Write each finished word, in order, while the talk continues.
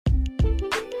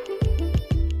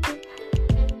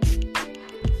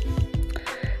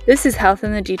This is Health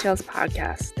in the Details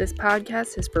podcast. This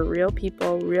podcast is for real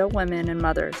people, real women, and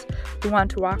mothers who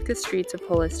want to walk the streets of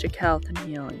holistic health and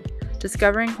healing,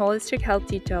 discovering holistic health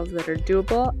details that are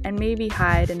doable and maybe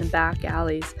hide in the back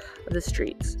alleys of the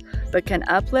streets, but can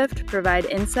uplift, provide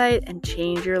insight, and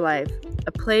change your life.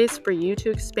 A place for you to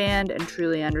expand and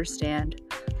truly understand.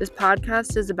 This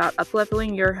podcast is about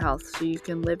upleveling your health so you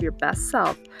can live your best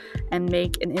self and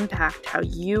make an impact how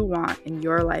you want in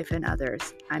your life and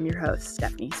others. I'm your host,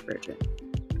 Stephanie Spurgeon.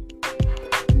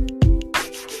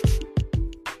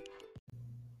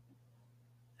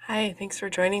 Hi, thanks for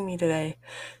joining me today.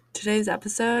 Today's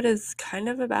episode is kind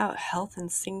of about health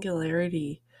and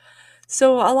singularity.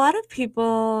 So, a lot of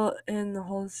people in the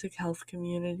holistic health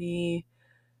community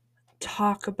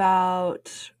talk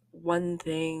about one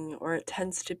thing, or it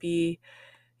tends to be,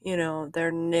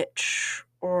 their niche,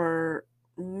 or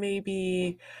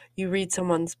maybe you read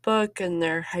someone's book and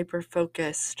they're hyper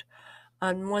focused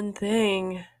on one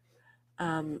thing,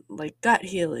 like gut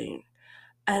healing.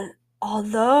 And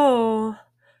although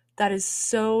that is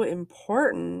so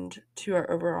important to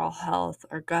our overall health,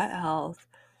 our gut health,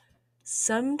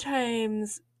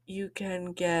 sometimes you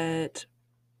can get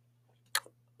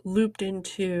looped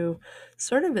into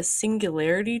sort of a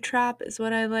singularity trap, is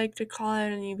what I like to call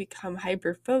it, and you become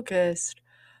hyper focused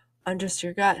on just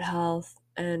your gut health.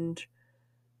 And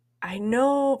I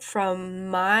know from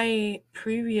my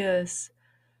previous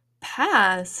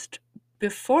past,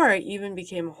 before I even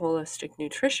became a holistic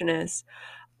nutritionist,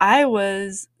 I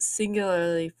was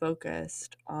singularly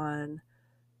focused on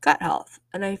gut health.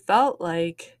 And I felt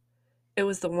like it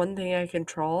was the one thing I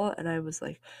control. And I was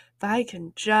like, if I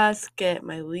can just get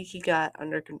my leaky gut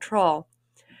under control.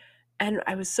 And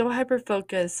I was so hyper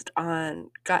focused on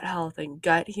gut health and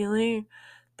gut healing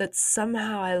that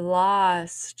somehow I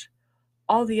lost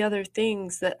all the other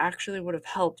things that actually would have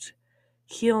helped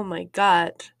heal my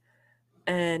gut.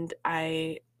 And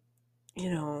I,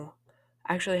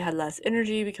 actually had less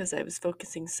energy because I was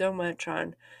focusing so much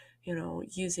on,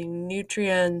 using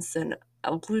nutrients and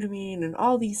L-glutamine and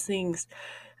all these things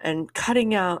and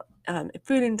cutting out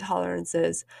food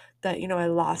intolerances that, I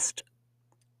lost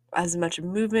as much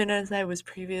movement as I was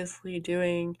previously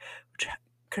doing, which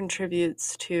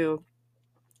contributes to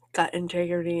gut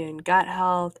integrity and gut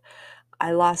health.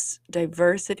 I lost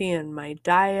diversity in my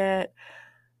diet.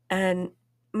 And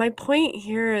my point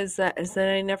here is that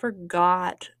I never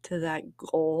got to that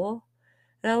goal.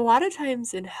 And a lot of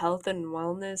times in health and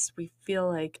wellness, we feel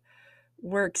like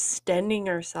we're extending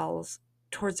ourselves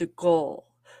towards a goal,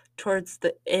 towards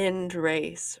the end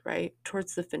race, right?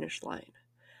 Towards the finish line.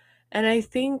 And I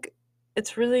think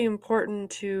it's really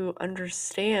important to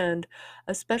understand,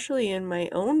 especially in my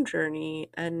own journey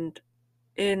and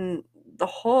in the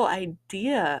whole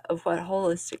idea of what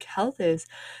holistic health is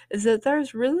that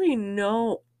there's really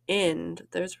no end,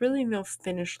 there's really no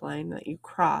finish line that you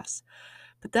cross.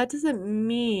 But that doesn't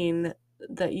mean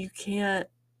that you can't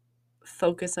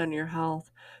focus on your health,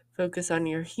 focus on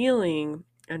your healing,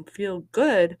 and feel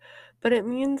good. But it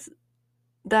means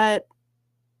that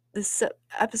this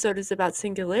episode is about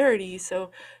singularity,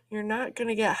 so you're not going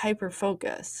to get hyper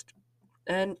focused.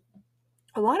 And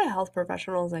a lot of health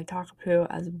professionals I talk to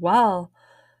as well,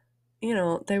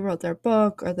 they wrote their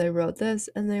book or they wrote this,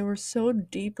 and they were so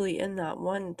deeply in that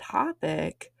one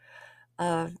topic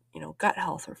of, gut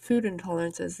health or food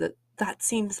intolerances that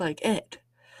seems like it.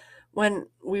 When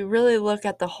we really look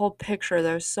at the whole picture,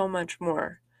 there's so much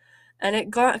more. And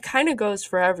it kind of goes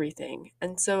for everything.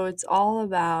 And so it's all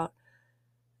about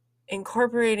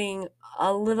incorporating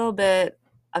a little bit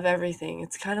of everything.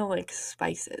 It's kind of like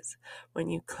spices when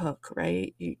you cook,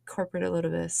 right? You incorporate a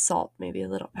little bit of salt, maybe a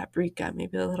little paprika,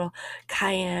 maybe a little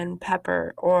cayenne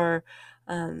pepper, or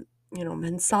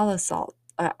mansala salt.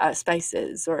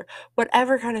 Spices, or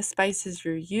whatever kind of spices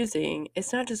you're using.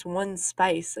 It's not just one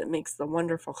spice that makes the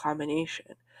wonderful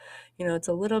combination. It's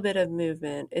a little bit of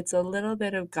movement. It's a little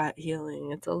bit of gut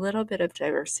healing. It's a little bit of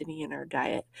diversity in our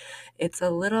diet. It's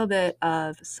a little bit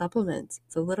of supplements.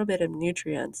 It's a little bit of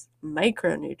nutrients,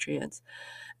 micronutrients.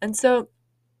 And so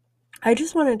I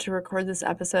just wanted to record this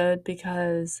episode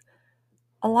because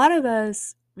a lot of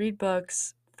us read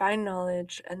books, find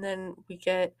knowledge, and then we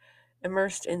get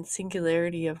immersed in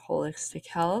singularity of holistic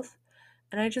health.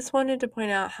 And I just wanted to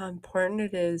point out how important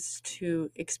it is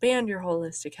to expand your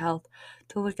holistic health,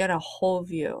 to look at a whole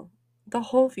view, the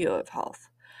whole view of health,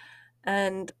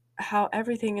 and how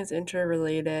everything is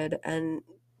interrelated, and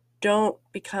don't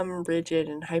become rigid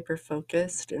and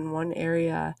hyper-focused in one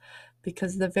area,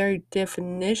 because the very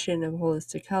definition of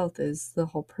holistic health is the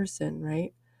whole person,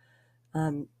 right?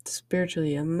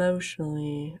 Spiritually,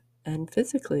 emotionally, and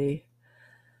physically.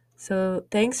 So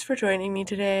thanks for joining me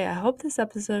today. I hope this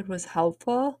episode was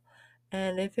helpful.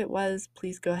 And if it was,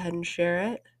 please go ahead and share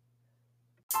it.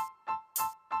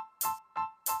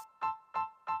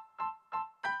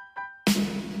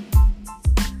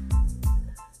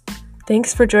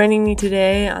 Thanks for joining me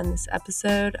today on this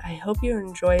episode. I hope you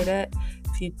enjoyed it.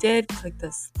 If you did, click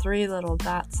those 3 little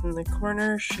dots in the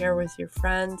corner, share with your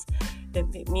friends.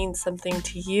 If it means something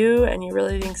to you and you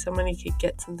really think somebody could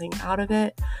get something out of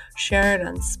it, share it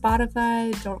on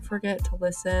Spotify. Don't forget to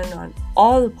listen on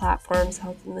all the platforms.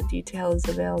 Health in the Detail is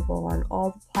available on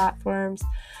all the platforms.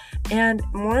 And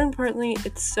more importantly,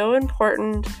 it's so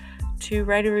important to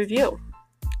write a review.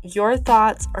 Your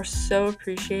thoughts are so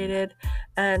appreciated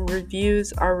and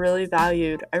reviews are really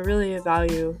valued. I really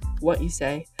value what you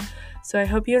say. So I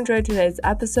hope you enjoyed today's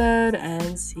episode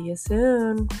and see you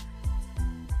soon.